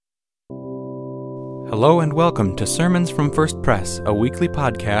Hello and welcome to Sermons from First Pres, a weekly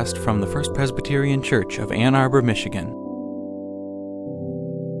podcast from the First Presbyterian Church of Ann Arbor, Michigan.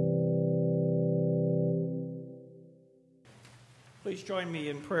 Please join me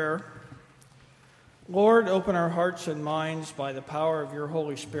in prayer. Lord, open our hearts and minds by the power of your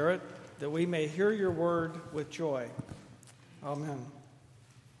Holy Spirit, that we may hear your word with joy. Amen.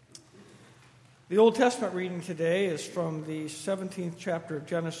 The Old Testament reading today is from the 17th chapter of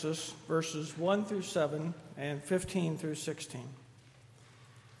Genesis, verses 1 through 7 and 15 through 16.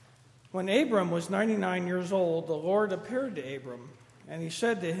 When Abram was 99 years old, the Lord appeared to Abram, and he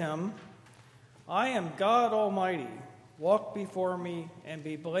said to him, I am God Almighty. Walk before me and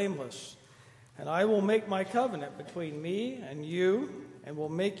be blameless, and I will make my covenant between me and you, and will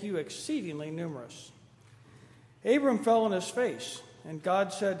make you exceedingly numerous. Abram fell on his face, and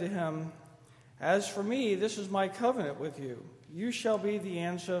God said to him, As for me, this is my covenant with you. You shall be the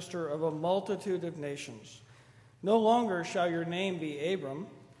ancestor of a multitude of nations. No longer shall your name be Abram,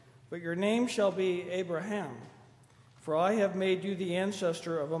 but your name shall be Abraham, for I have made you the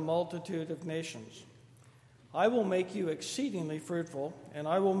ancestor of a multitude of nations. I will make you exceedingly fruitful, and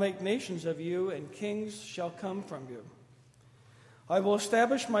I will make nations of you, and kings shall come from you. I will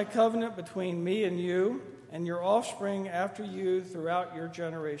establish my covenant between me and you, and your offspring after you throughout your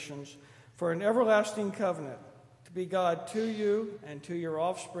generations, for an everlasting covenant, to be God to you and to your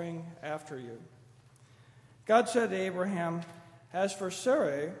offspring after you. God said to Abraham, As for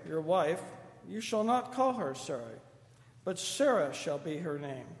Sarai, your wife, you shall not call her Sarai, but Sarah shall be her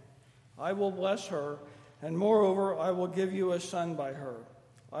name. I will bless her, and moreover, I will give you a son by her.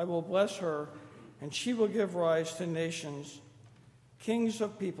 I will bless her, and she will give rise to nations. Kings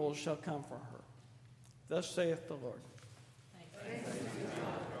of peoples shall come from her. Thus saith the Lord. Thanks be to God.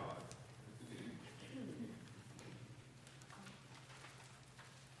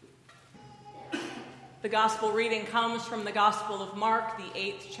 The gospel reading comes from the Gospel of Mark, the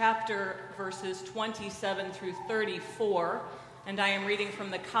 8th chapter, verses 27 through 34, and I am reading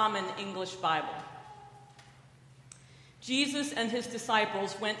from the Common English Bible. Jesus and his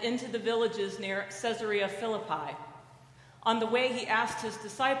disciples went into the villages near Caesarea Philippi. On the way, he asked his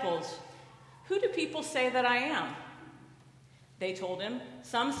disciples, Who do people say that I am? They told him,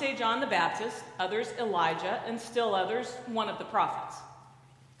 Some say John the Baptist, others Elijah, and still others one of the prophets.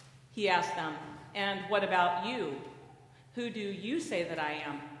 He asked them, And what about you? Who do you say that I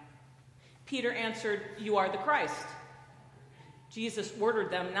am? Peter answered, You are the Christ. Jesus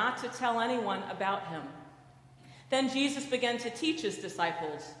ordered them not to tell anyone about him. Then Jesus began to teach his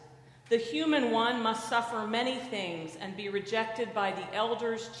disciples, The human one must suffer many things and be rejected by the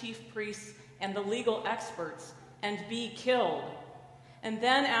elders, chief priests, and the legal experts, and be killed, and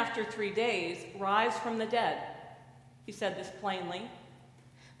then after 3 days rise from the dead. He said this plainly.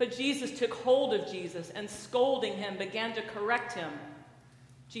 But Jesus took hold of Jesus and, scolding him, began to correct him.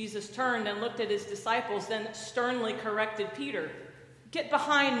 Jesus turned and looked at his disciples, then sternly corrected Peter. Get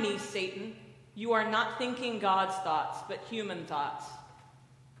behind me, Satan. You are not thinking God's thoughts, but human thoughts.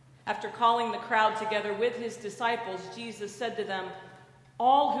 After calling the crowd together with his disciples, Jesus said to them,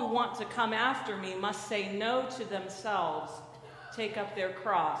 All who want to come after me must say no to themselves, take up their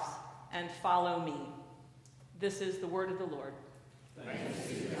cross, and follow me. This is the word of the Lord. Thanks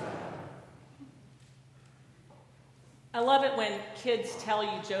be to God. I love it when kids tell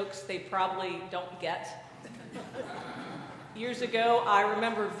you jokes they probably don't get. Years ago, I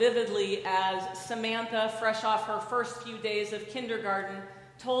remember vividly as Samantha, fresh off her first few days of kindergarten,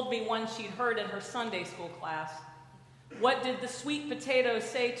 told me one she'd heard in her Sunday school class. What did the sweet potato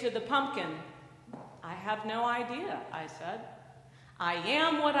say to the pumpkin? I have no idea, I said. I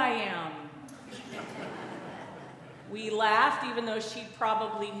am what I am. We laughed, even though she'd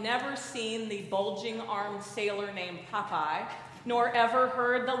probably never seen the bulging-armed sailor named Popeye, nor ever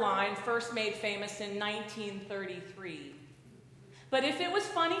heard the line first made famous in 1933. But if it was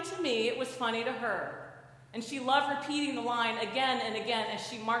funny to me, it was funny to her. And she loved repeating the line again and again as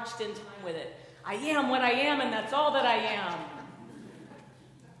she marched in time with it. I am what I am, and that's all that I am.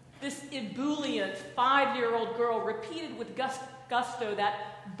 This ebullient 5-year-old girl repeated with gusto that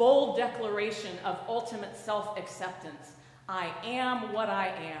bold declaration of ultimate self-acceptance. I am what I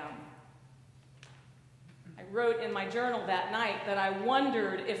am. I wrote in my journal that night that I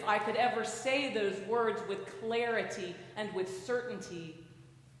wondered if I could ever say those words with clarity and with certainty.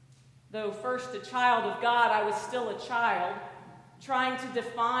 Though first a child of God, I was still a child, trying to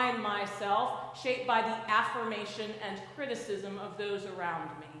define myself, shaped by the affirmation and criticism of those around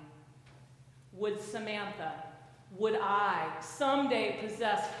me. Would Samantha, would I someday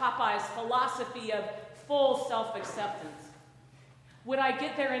possess Popeye's philosophy of full self-acceptance? Would I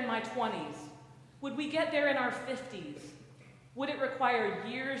get there in my 20s? Would we get there in our 50s? Would it require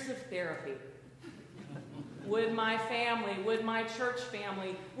years of therapy? Would my family, would my church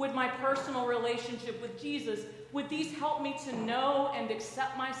family, would my personal relationship with Jesus, would these help me to know and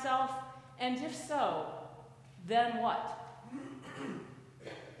accept myself? And if so, then what?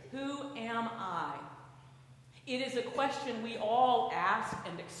 Who am I? It is a question we all ask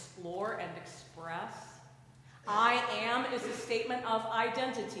and explore and express. I am is a statement of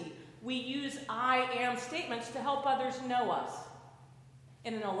identity. We use I am statements to help others know us.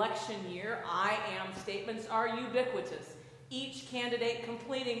 In an election year, I am statements are ubiquitous, each candidate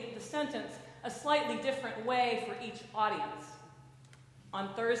completing the sentence a slightly different way for each audience.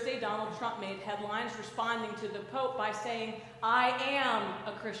 On Thursday, Donald Trump made headlines responding to the Pope by saying, I am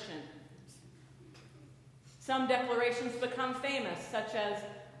a Christian. Some declarations become famous, such as,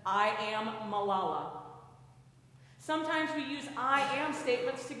 I am Malala. Sometimes we use I am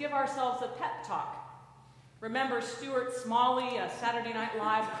statements to give ourselves a pep talk. Remember Stuart Smalley, a Saturday Night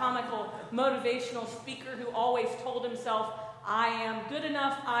Live comical motivational speaker who always told himself, I am good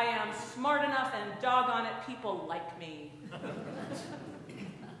enough, I am smart enough, and doggone it, people like me.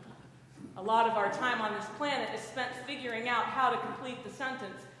 A lot of our time on this planet is spent figuring out how to complete the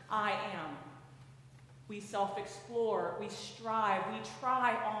sentence, I am. We self-explore, we strive, we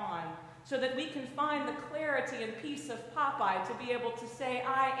try on, so that we can find the clarity and peace of Popeye to be able to say,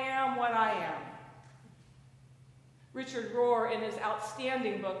 I am what I am. Richard Rohr, in his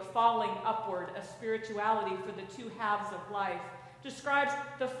outstanding book, Falling Upward, A Spirituality for the Two Halves of Life, describes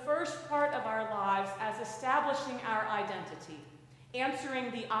the first part of our lives as establishing our identity,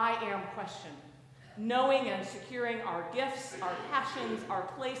 answering the I am question, knowing and securing our gifts, our passions, our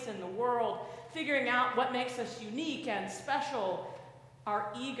place in the world, figuring out what makes us unique and special, our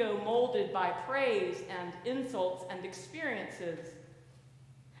ego molded by praise and insults and experiences.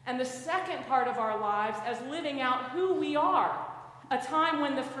 And the second part of our lives as living out who we are, a time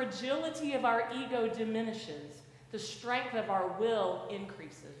when the fragility of our ego diminishes, the strength of our will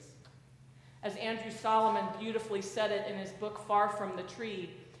increases. As Andrew Solomon beautifully said it in his book, Far From the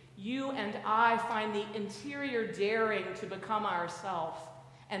Tree, you and I find the interior daring to become ourselves,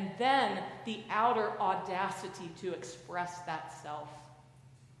 and then the outer audacity to express that self.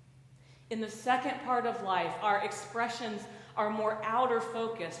 In the second part of life, our expressions are more outer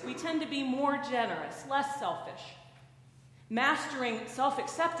focused. We tend to be more generous, less selfish. Mastering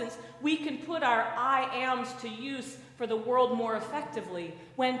self-acceptance, we can put our I ams to use for the world more effectively.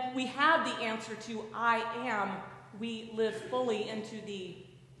 When we have the answer to I am, we live fully into the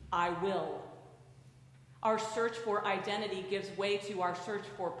I will. Our search for identity gives way to our search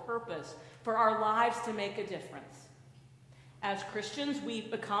for purpose, for our lives to make a difference. As Christians, we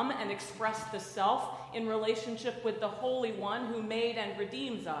become and express the self in relationship with the Holy One who made and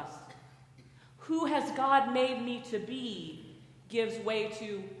redeems us. Who has God made me to be gives way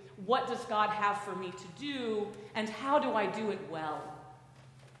to what does God have for me to do and how do I do it well.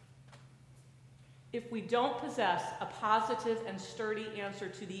 If we don't possess a positive and sturdy answer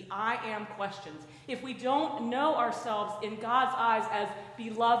to the I am questions, if we don't know ourselves in God's eyes as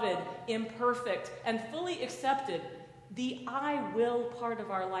beloved, imperfect, and fully accepted, the I will part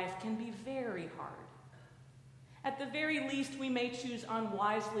of our life can be very hard. At the very least, we may choose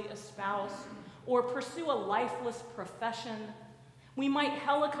unwisely a spouse or pursue a lifeless profession. We might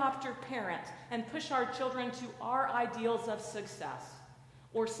helicopter parent and push our children to our ideals of success,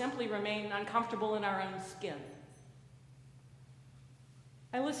 or simply remain uncomfortable in our own skin.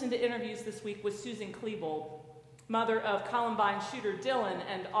 I listened to interviews this week with Susan Klebold, mother of Columbine shooter Dylan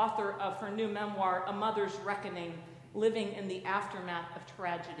and author of her new memoir, A Mother's Reckoning, Living in the Aftermath of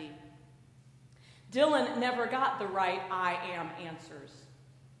Tragedy. Dylan never got the right I am answers.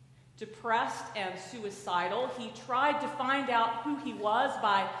 Depressed and suicidal, he tried to find out who he was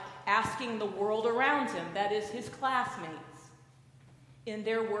by asking the world around him, that is, his classmates. In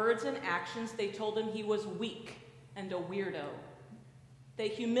their words and actions, they told him he was weak and a weirdo. They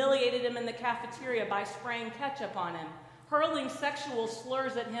humiliated him in the cafeteria by spraying ketchup on him, hurling sexual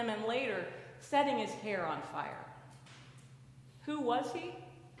slurs at him, and later setting his hair on fire. Who was he?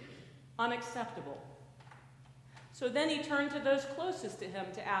 Unacceptable. So then he turned to those closest to him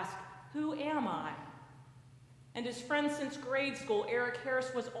to ask, who am I? And his friend since grade school, Eric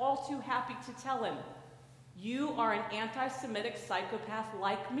Harris, was all too happy to tell him, you are an anti-Semitic psychopath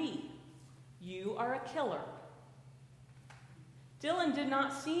like me. You are a killer. Dylan did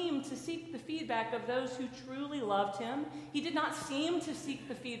not seem to seek the feedback of those who truly loved him. He did not seem to seek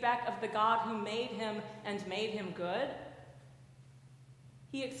the feedback of the God who made him and made him good.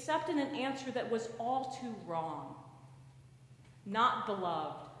 He accepted an answer that was all too wrong. Not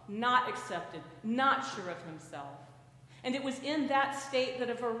beloved, not accepted, not sure of himself. And it was in that state that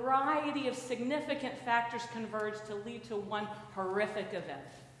a variety of significant factors converged to lead to one horrific event.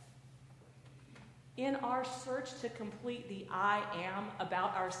 In our search to complete the I am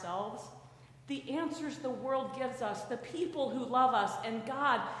about ourselves, the answers the world gives us, the people who love us, and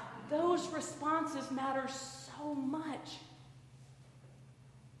God, those responses matter so much.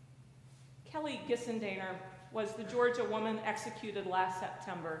 Kelly Gissendaner was the Georgia woman executed last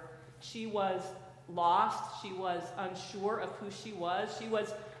September. She was lost. She was unsure of who she was. She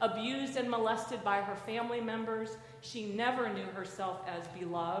was abused and molested by her family members. She never knew herself as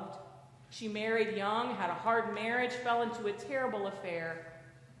beloved. She married young, had a hard marriage, fell into a terrible affair,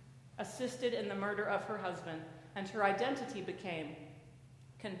 assisted in the murder of her husband, and her identity became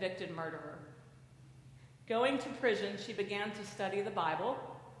convicted murderer. Going to prison, she began to study the Bible,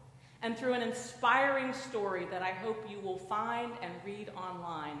 and through an inspiring story that I hope you will find and read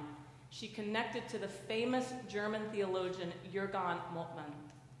online, she connected to the famous German theologian Jürgen Moltmann,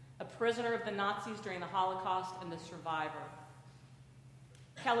 a prisoner of the Nazis during the Holocaust and the survivor.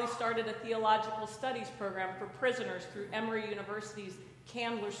 Kelly started a theological studies program for prisoners through Emory University's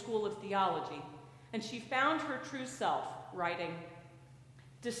Candler School of Theology, and she found her true self, writing,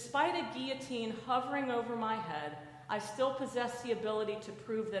 "Despite a guillotine hovering over my head, I still possess the ability to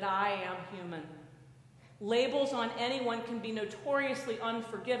prove that I am human. Labels on anyone can be notoriously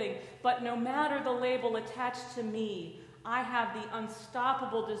unforgiving, but no matter the label attached to me, I have the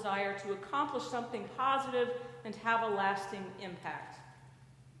unstoppable desire to accomplish something positive and have a lasting impact.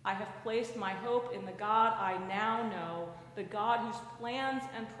 I have placed my hope in the God I now know, the God whose plans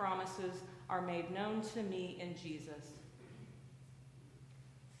and promises are made known to me in Jesus."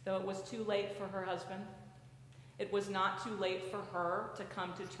 Though it was too late for her husband, it was not too late for her to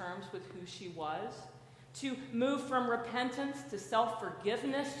come to terms with who she was, to move from repentance to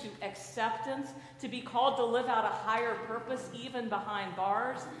self-forgiveness to acceptance, to be called to live out a higher purpose even behind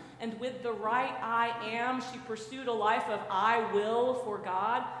bars. And with the right I am, she pursued a life of I will for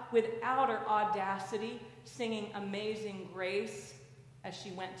God with outer audacity, singing Amazing Grace as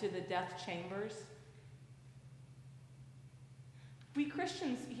she went to the death chambers. We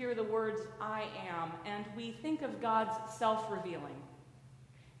Christians hear the words I am, and we think of God's self-revealing.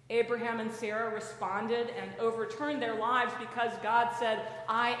 Abraham and Sarah responded and overturned their lives because God said,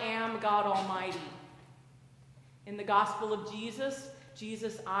 I am God Almighty. In the Gospel of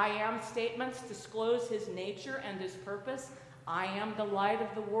Jesus' I am statements disclose his nature and his purpose. I am the light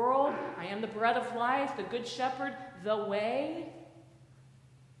of the world. I am the bread of life, the good shepherd, the way.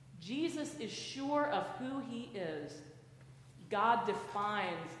 Jesus is sure of who he is. God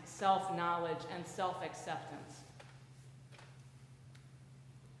defines self-knowledge and self-acceptance.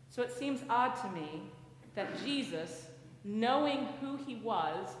 So it seems odd to me that Jesus, knowing who he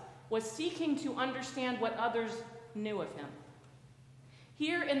was seeking to understand what others knew of him.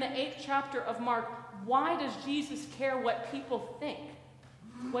 Here in the 8th chapter of Mark, why does Jesus care what people think?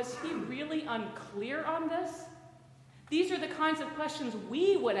 Was he really unclear on this? These are the kinds of questions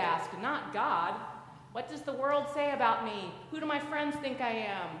we would ask, not God. What does the world say about me? Who do my friends think I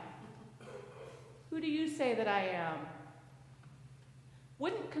am? Who do you say that I am?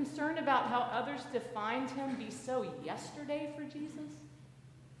 Wouldn't concern about how others defined him be so yesterday for Jesus?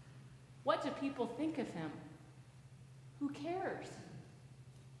 What do people think of him? Who cares?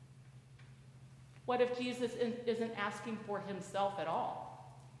 What if Jesus isn't asking for himself at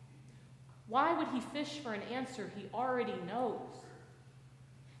all? Why would he fish for an answer he already knows?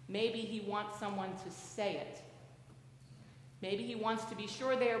 Maybe he wants someone to say it. Maybe he wants to be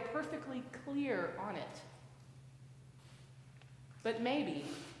sure they are perfectly clear on it. But maybe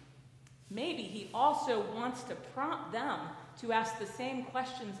he also wants to prompt them to ask the same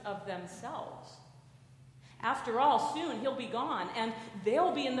questions of themselves. After all, soon he'll be gone, and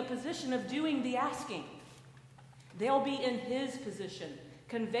they'll be in the position of doing the asking. They'll be in his position,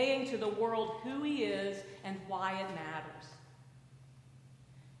 conveying to the world who he is and why it matters.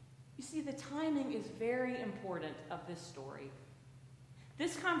 You see, the timing is very important of this story.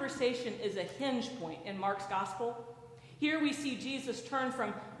 This conversation is a hinge point in Mark's gospel. Here we see Jesus turn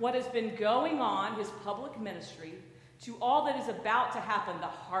from what has been going on, his public ministry, to all that is about to happen, the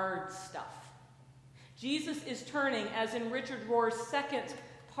hard stuff. Jesus is turning, as in Richard Rohr's second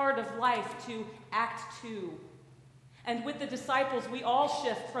part of life, to Act 2. And with the disciples, we all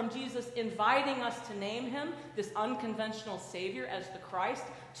shift from Jesus inviting us to name him, this unconventional Savior, as the Christ,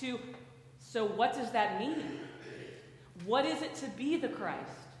 to, so what does that mean? What is it to be the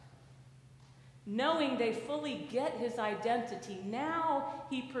Christ? Knowing they fully get his identity, now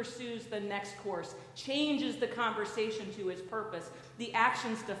he pursues the next course, changes the conversation to his purpose, the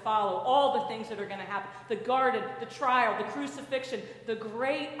actions to follow, all the things that are going to happen. The garden, the trial, the crucifixion, the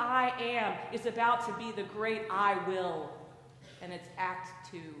great I am is about to be the great I will. And it's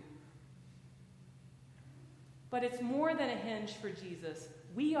Act 2. But it's more than a hinge for Jesus.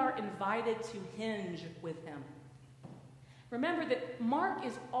 We are invited to hinge with him. Remember that Mark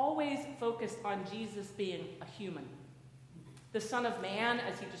is always focused on Jesus being a human. The Son of Man,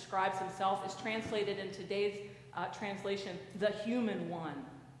 as he describes himself, is translated in today's translation, the human one.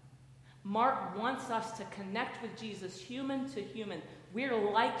 Mark wants us to connect with Jesus, human to human. We're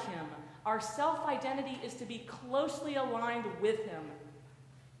like him. Our self-identity is to be closely aligned with him.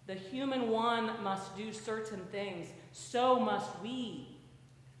 The human one must do certain things. So must we.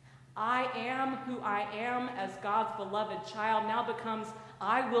 I am who I am as God's beloved child now becomes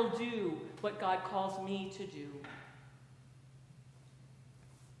I will do what God calls me to do.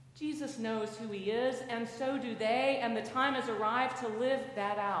 Jesus knows who he is, and so do they, and the time has arrived to live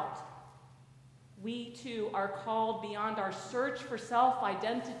that out. We, too, are called beyond our search for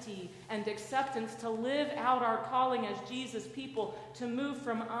self-identity and acceptance to live out our calling as Jesus' people, to move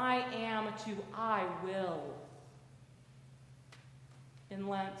from I am to I will. In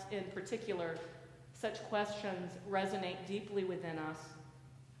Lent, in particular, such questions resonate deeply within us.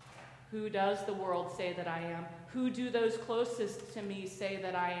 Who does the world say that I am? Who do those closest to me say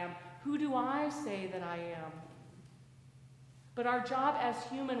that I am? Who do I say that I am? But our job as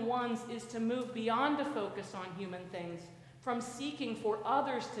human ones is to move beyond a focus on human things, from seeking for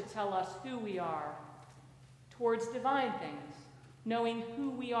others to tell us who we are, towards divine things, knowing who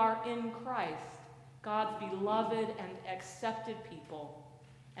we are in Christ, God's beloved and accepted people,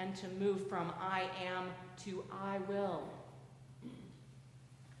 and to move from I am to I will.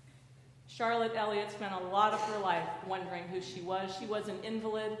 Charlotte Elliott spent a lot of her life wondering who she was. She was an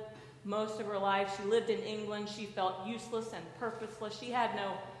invalid most of her life. She lived in England. She felt useless and purposeless. She had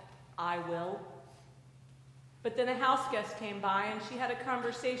no I will. But then a house guest came by, and she had a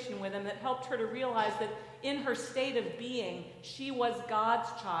conversation with him that helped her to realize that in her state of being, she was God's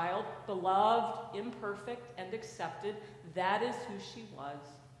child, beloved, imperfect, and accepted. That is who she was.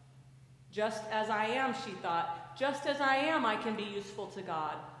 Just as I am, she thought, just as I am, I can be useful to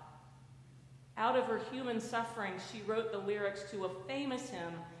God. Out of her human suffering, she wrote the lyrics to a famous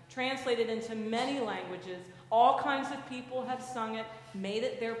hymn, translated into many languages. All kinds of people have sung it, made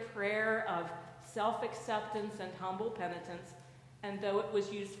it their prayer of self-acceptance and humble penitence. And though it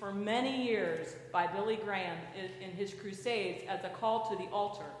was used for many years by Billy Graham in his crusades as a call to the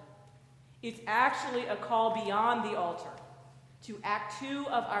altar, it's actually a call beyond the altar, to Act 2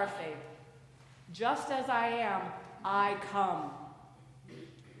 of our faith. Just as I am, I come.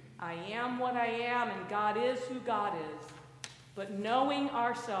 I am what I am, and God is who God is. But knowing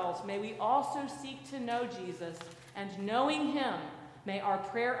ourselves, may we also seek to know Jesus, and knowing him, may our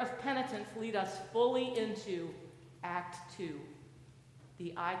prayer of penitence lead us fully into Act 2.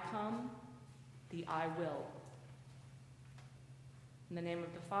 The I come, the I will. In the name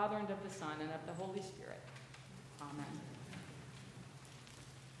of the Father, and of the Son, and of the Holy Spirit. Amen.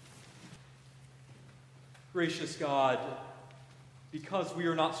 Gracious God, because we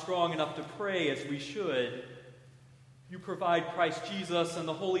are not strong enough to pray as we should, you provide Christ Jesus and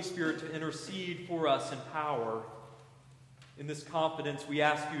the Holy Spirit to intercede for us in power. In this confidence, we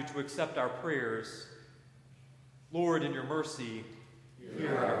ask you to accept our prayers. Lord, in your mercy,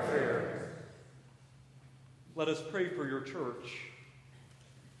 hear our prayers. Let us pray for your church.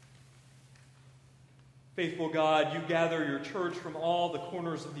 Faithful God, you gather your church from all the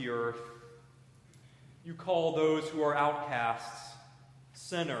corners of the earth. You call those who are outcasts,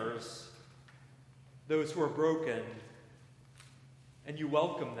 sinners, those who are broken, and you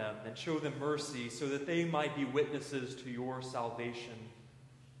welcome them and show them mercy so that they might be witnesses to your salvation.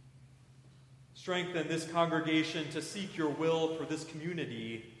 Strengthen this congregation to seek your will for this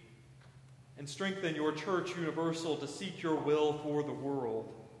community, and strengthen your church universal to seek your will for the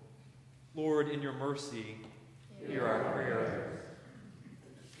world. Lord, in your mercy, hear our prayers.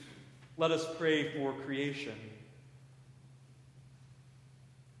 Let us pray for creation.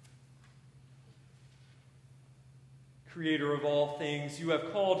 Creator of all things, you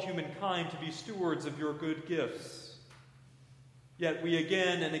have called humankind to be stewards of your good gifts. Yet we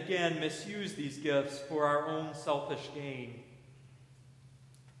again and again misuse these gifts for our own selfish gain.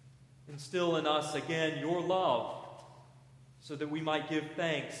 Instill in us again your love, so that we might give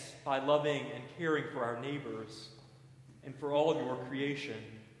thanks by loving and caring for our neighbors and for all your creation.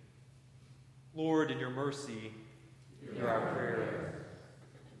 Lord, in your mercy, hear our prayers.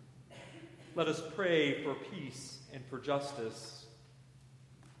 let us pray for peace and for justice.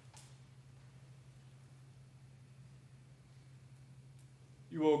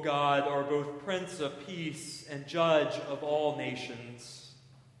 You, O God, are both Prince of Peace and Judge of all nations.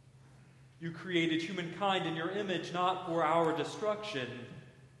 You created humankind in your image not for our destruction,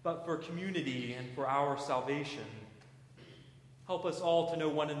 but for community and for our salvation. Help us all to know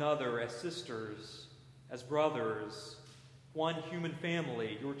one another as sisters, as brothers, one human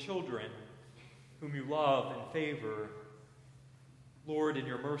family, your children, whom you love and favor. Lord, in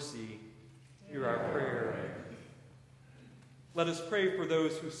your mercy, hear our prayer. Let us pray for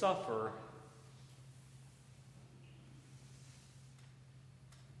those who suffer.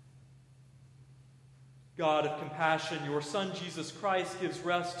 God of compassion, your Son Jesus Christ gives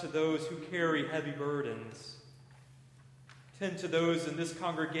rest to those who carry heavy burdens. Tend to those in this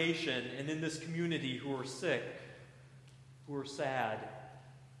congregation and in this community who are sick, who are sad,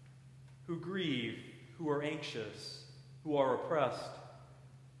 who grieve, who are anxious, who are oppressed.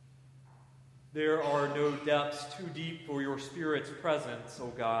 There are no depths too deep for your Spirit's presence, O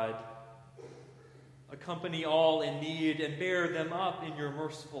God. Accompany all in need and bear them up in your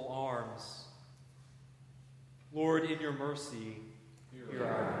merciful arms. Lord, in your mercy, hear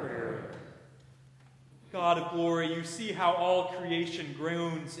our prayer. God of glory, you see how all creation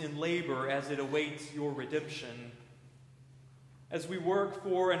groans in labor as it awaits your redemption. As we work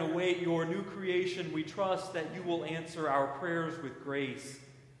for and await your new creation, we trust that you will answer our prayers with grace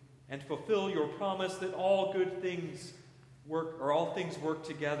and fulfill your promise that all things work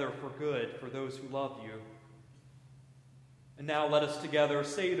together for good for those who love you. And now let us together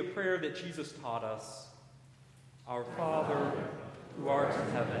say the prayer that Jesus taught us. Our Father, who art in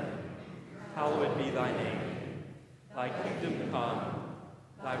heaven, hallowed be thy name. Thy kingdom come,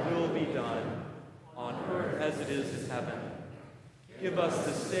 thy will be done, on earth as it is in heaven. Give us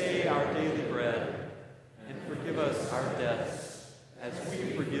this day our daily bread, and forgive us our debts, as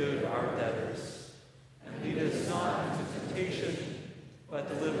we forgive our debtors. And lead us not into temptation, but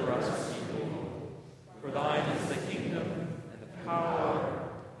deliver us from evil. For thine is the kingdom, and the power,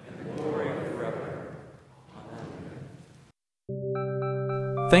 and the glory forever.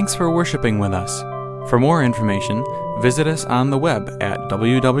 Thanks for worshiping with us. For more information, visit us on the web at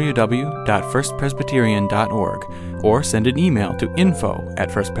www.firstpresbyterian.org or send an email to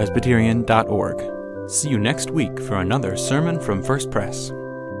info@firstpresbyterian.org. See you next week for another sermon from First Pres.